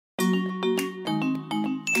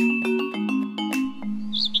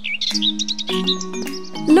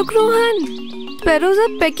Look, Rohan. Sparrows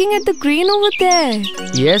are pecking at the grain over there.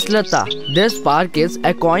 Yes, Lata. This park is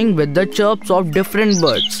echoing with the chirps of different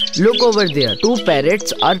birds. Look over there. 2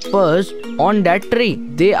 parrots are perched on that tree.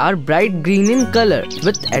 They are bright green in color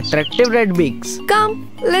with attractive red beaks.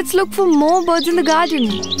 Come, let's look for more birds in the garden.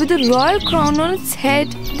 With a royal crown on its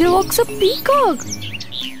head, there walks a peacock.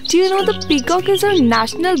 Do you know the peacock is our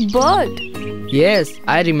national bird? Yes,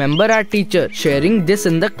 I remember our teacher sharing this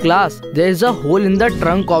in the class. There is a hole in the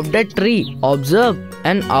trunk of that tree. Observe,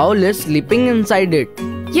 an owl is sleeping inside it.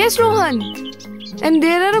 Yes, Rohan. And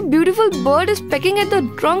there are a beautiful bird is pecking at the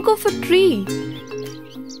trunk of a tree.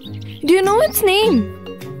 Do you know its name?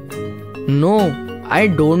 No, I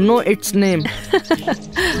don't know its name.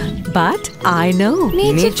 But I know.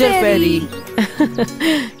 Nature fairy.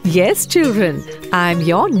 Yes, children, I'm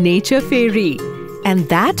your nature fairy. And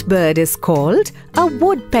that bird is called a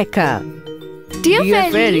woodpecker.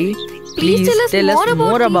 Dear fairy, please tell us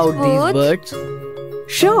more about these birds.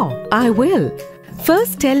 Sure, I will.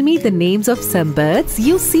 First, tell me the names of some birds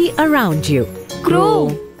you see around you.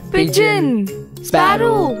 Crow, pigeon,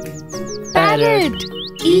 sparrow, parrot,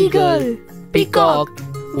 eagle, peacock,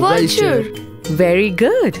 vulture. Very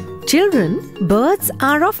good. Children, birds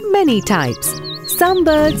are of many types. Some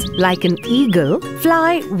birds, like an eagle,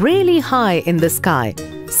 fly really high in the sky.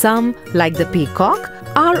 Some, like the peacock,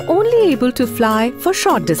 are only able to fly for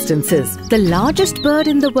short distances. The largest bird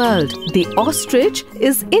in the world, the ostrich,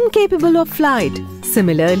 is incapable of flight.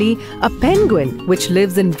 Similarly, a penguin, which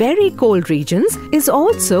lives in very cold regions, is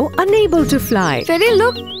also unable to fly. Fairy,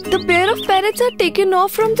 look! The pair of parrots are taken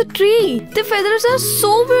off from the tree. The feathers are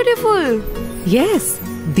so beautiful. Yes,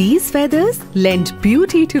 these feathers lend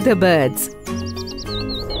beauty to the birds.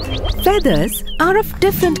 Feathers are of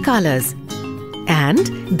different colors and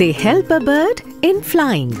they help a bird in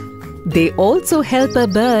flying. They also help a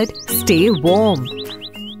bird stay warm.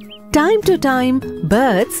 Time to time,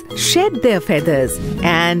 birds shed their feathers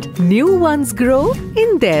and new ones grow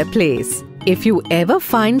in their place. If you ever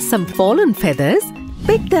find some fallen feathers,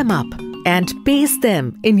 pick them up and paste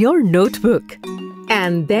them in your notebook.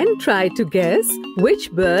 And then try to guess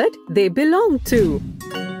which bird they belong to.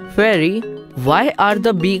 Fairy, why are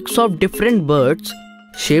the beaks of different birds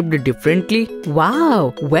shaped differently?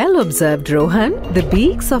 Wow, well observed, Rohan. The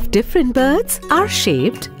beaks of different birds are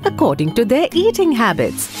shaped according to their eating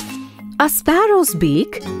habits. A sparrow's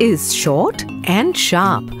beak is short and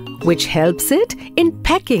sharp, which helps it in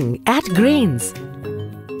pecking at grains.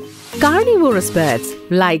 Carnivorous birds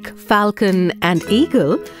like falcon and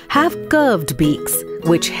eagle have curved beaks,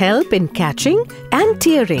 which help in catching and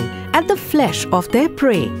tearing at the flesh of their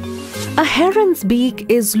prey. A heron's beak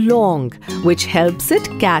is long, which helps it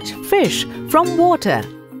catch fish from water.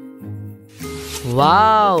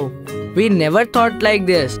 Wow! We never thought like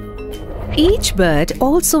this. Each bird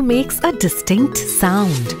also makes a distinct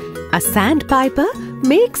sound. A sandpiper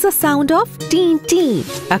makes a sound of teen-teen.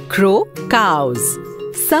 A crow caws.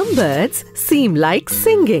 Some birds seem like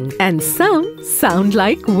singing and some sound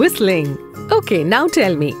like whistling. Okay, now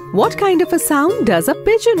tell me, what kind of a sound does a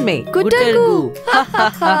pigeon make? Kutargu. Ha ha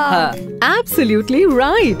ha. Absolutely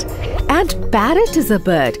right. And parrot is a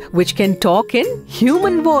bird which can talk in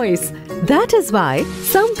human voice. That is why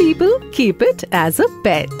some people keep it as a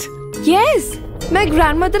pet. Yes, my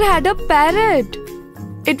grandmother had a parrot.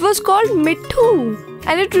 It was called Mittu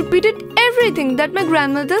and it repeated everything that my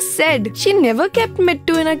grandmother said. She never kept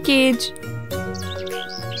Mittu in a cage.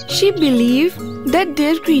 She believed that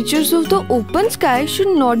dear creatures of the open sky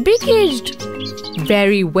should not be caged.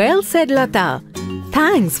 Very well said, Lata.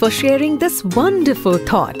 Thanks for sharing this wonderful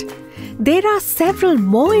thought. There are several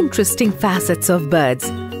more interesting facets of birds.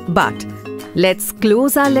 But let's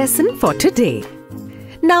close our lesson for today.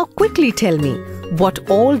 Now quickly tell me, what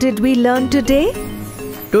all did we learn today?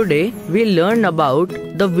 Today, we learned about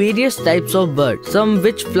the various types of birds, some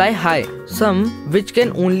which fly high, some which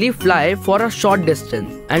can only fly for a short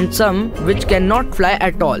distance, and some which cannot fly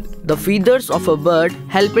at all. The feathers of a bird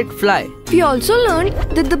help it fly. We also learned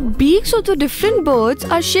that the beaks of the different birds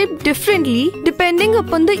are shaped differently depending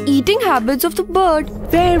upon the eating habits of the bird.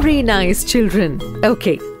 Very nice, children.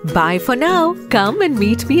 Okay, bye for now. Come and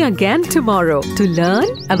meet me again tomorrow to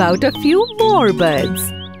learn about a few more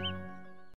birds.